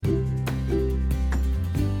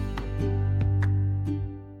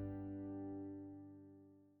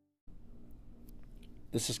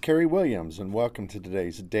This is Kerry Williams, and welcome to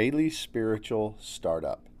today's Daily Spiritual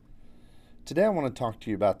Startup. Today I want to talk to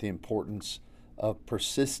you about the importance of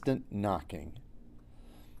persistent knocking.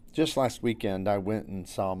 Just last weekend, I went and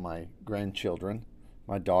saw my grandchildren,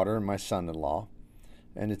 my daughter and my son-in-law,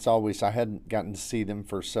 and I hadn't gotten to see them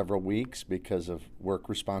for several weeks because of work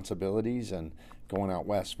responsibilities and going out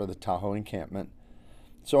west for the Tahoe encampment.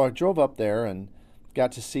 So I drove up there and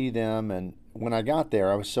got to see them, and when I got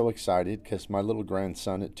there, I was so excited because my little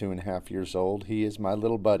grandson at 2.5 years old, he is my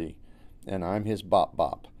little buddy, and I'm his bop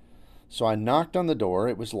bop. So I knocked on the door.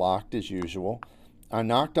 It was locked as usual. I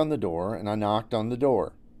knocked on the door, and I knocked on the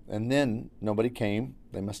door, and then nobody came.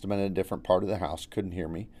 They must have been in a different part of the house, couldn't hear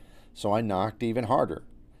me. So I knocked even harder,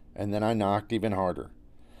 and then I knocked even harder.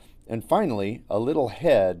 And finally, a little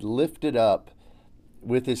head lifted up.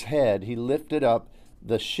 With his head, he lifted up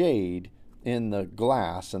the shade in the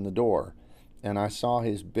glass in the door, and I saw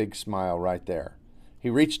his big smile right there.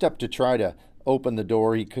 He reached up to try to open the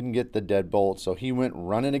door. He couldn't get the deadbolt, so he went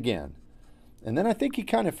running again. And then I think he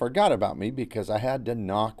kind of forgot about me because I had to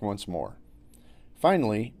knock once more.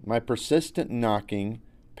 Finally, my persistent knocking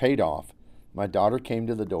paid off. My daughter came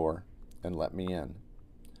to the door and let me in.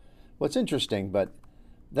 What's interesting, but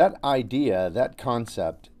that idea, that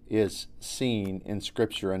concept is seen in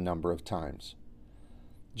Scripture a number of times.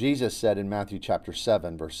 Jesus said in Matthew chapter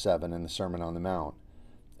 7, verse 7 in the Sermon on the Mount,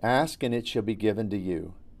 "Ask, and it shall be given to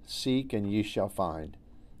you. Seek, and ye shall find.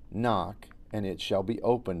 Knock, and it shall be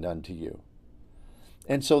opened unto you."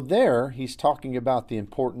 And so there, he's talking about the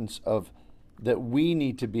importance of that we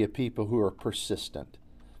need to be a people who are persistent,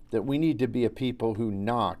 that we need to be a people who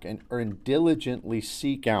knock and diligently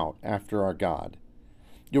seek out after our God.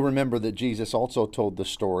 You'll remember that Jesus also told the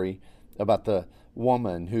story about the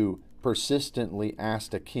woman who persistently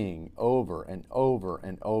asked a king over and over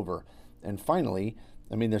and over. And finally,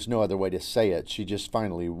 there's no other way to say it, she just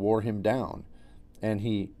finally wore him down, and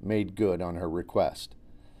he made good on her request.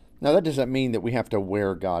 Now, that doesn't mean that we have to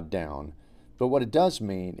wear God down, but what it does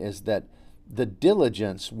mean is that the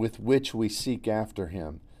diligence with which we seek after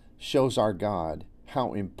him shows our God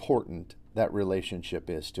how important that relationship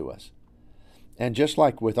is to us. And just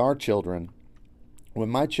like with our children, when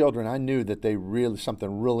my children, I knew that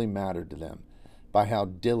something really mattered to them by how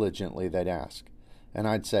diligently they'd ask. And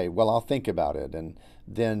I'd say, well, I'll think about it. And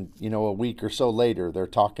then, a week or so later, they're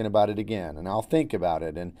talking about it again. And I'll think about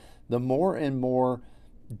it. And the more and more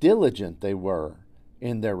diligent they were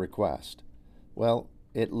in their request, well,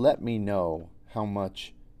 it let me know how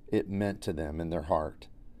much it meant to them in their heart.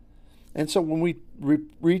 And so when we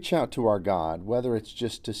reach out to our God, whether it's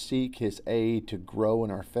just to seek his aid to grow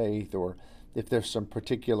in our faith, or if there's some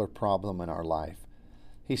particular problem in our life,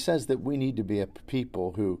 he says that we need to be a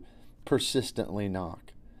people who persistently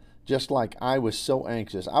knock. Just like I was so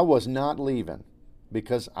anxious. I was not leaving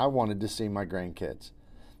because I wanted to see my grandkids.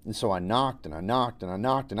 And so I knocked and I knocked and I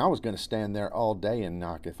knocked, and I was going to stand there all day and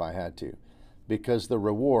knock if I had to, because the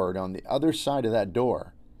reward on the other side of that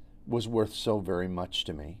door was worth so very much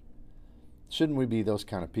to me. Shouldn't we be those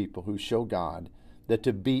kind of people who show God that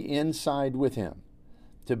to be inside with him,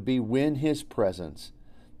 to be in his presence,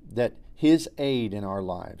 that his aid in our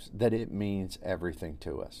lives, that it means everything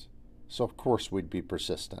to us? So of course we'd be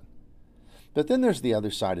persistent. But then there's the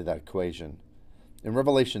other side of that equation. In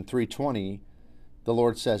Revelation 3:20, the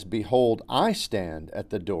Lord says, "Behold, I stand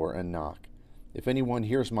at the door and knock. If anyone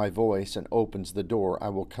hears my voice and opens the door, I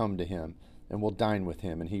will come to him and will dine with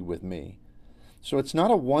him and he with me." So it's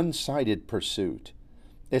not a one-sided pursuit.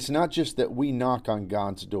 It's not just that we knock on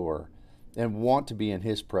God's door and want to be in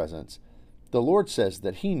his presence. The Lord says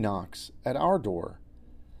that he knocks at our door,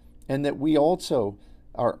 and that we also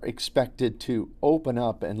are expected to open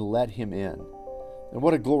up and let him in. And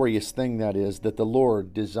what a glorious thing that is, that the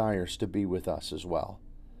Lord desires to be with us as well.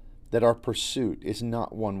 That our pursuit is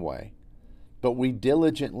not one way, but we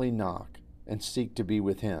diligently knock and seek to be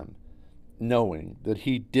with him, knowing that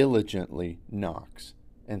he diligently knocks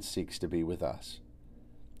and seeks to be with us.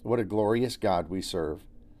 What a glorious God we serve.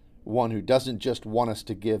 One who doesn't just want us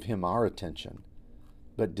to give him our attention,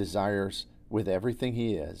 but desires with everything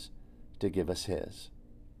he is to give us his.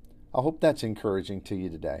 I hope that's encouraging to you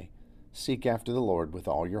today. Seek after the Lord with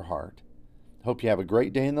all your heart. Hope you have a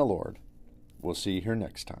great day in the Lord. We'll see you here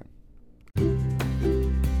next time.